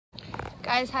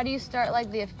Guys, how do you start like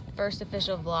the first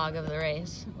official vlog of the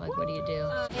race? Like, what do you do?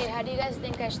 Hey, how do you guys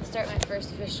think I should start my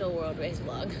first official world race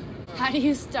vlog? How do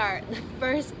you start the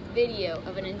first video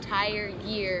of an entire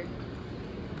year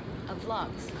of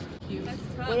vlogs?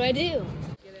 What do I do?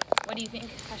 What do you think?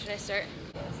 How should I start?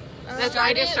 That's why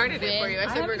I just started it for you. I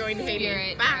said we're going to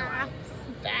Haiti.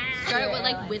 Start it with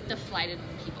like with the flight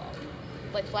people.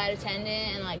 Like flight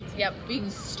attendant and like being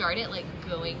started like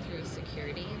going through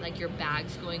security, like your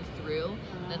bags going through,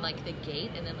 then like the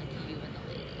gate, and then like you and the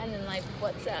lady. And then like,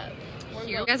 what's up?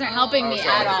 You guys aren't helping me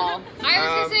at all. I was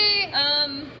gonna say,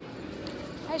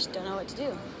 I just don't know what to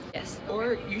do. Yes.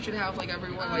 Or you should have like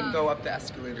everyone like go up the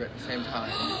escalator at the same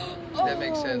time. That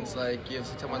makes sense. Like you have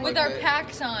someone with like our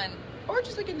packs on. Or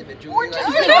just like individually. Or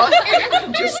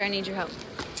just, I need your help.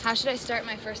 How should I start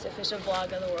my first official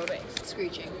vlog of the world race?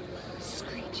 Screeching.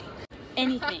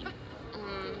 Anything.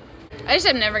 I just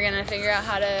am never gonna figure out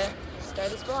how to start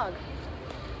this vlog.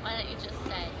 Why don't you just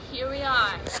say, here we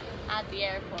are at the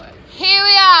airport. Here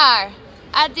we are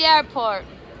at the airport.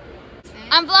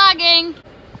 I'm vlogging.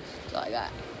 That's all I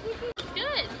got.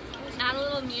 Good. Add a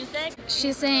little music.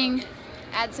 She's saying,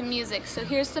 add some music. So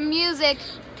here's some music.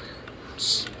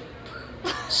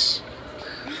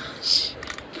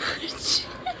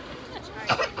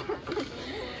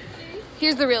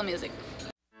 Here's the real music.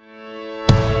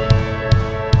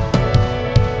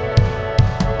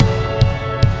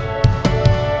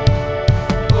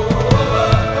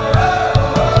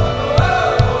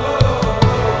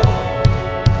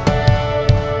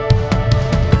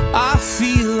 I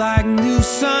feel like new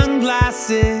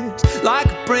sunglasses, like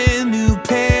a brand new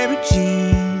pair of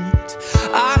jeans.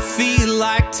 I feel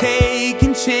like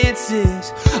taking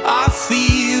chances. I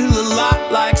feel a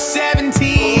lot like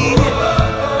 17.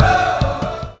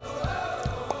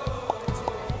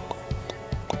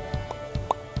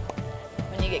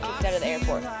 When you get kicked out of the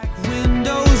airport.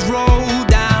 Windows roll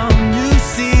down new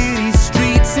city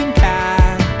streets and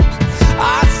cabs.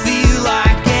 I feel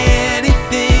like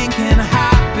anything can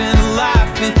happen.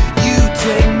 Laughing, you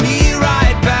take me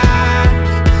right back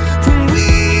when we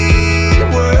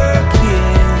were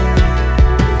kids.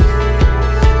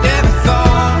 Never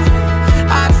thought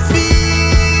I'd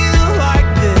feel like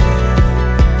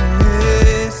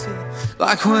this.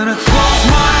 Like when I close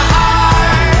my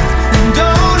eyes and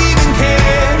don't even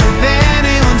care if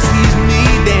anyone sees me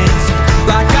dancing.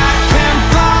 Like I can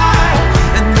fly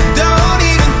and I don't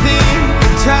even think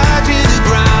of touching the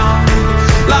ground.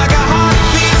 Like a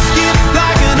heartbeat skip,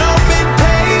 like an open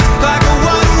page, like a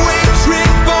one-way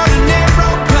trip on an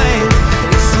aeroplane.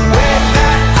 It's the way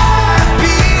that I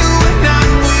feel when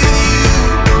I'm with you.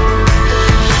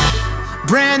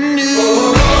 Brand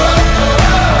new.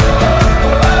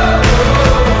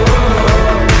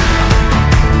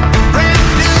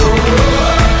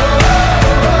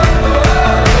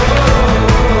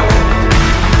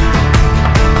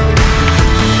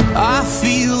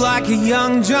 Like a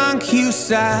young John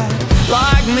Cusack,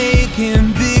 like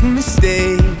making big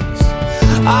mistakes.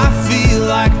 I feel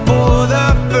like for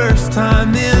the first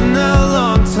time in a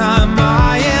long time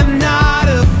I am not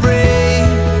afraid.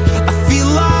 I feel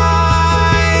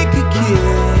like a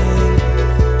kid.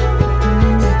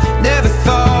 Never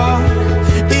thought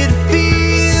it'd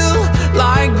feel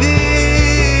like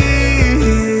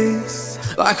this.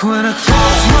 Like when I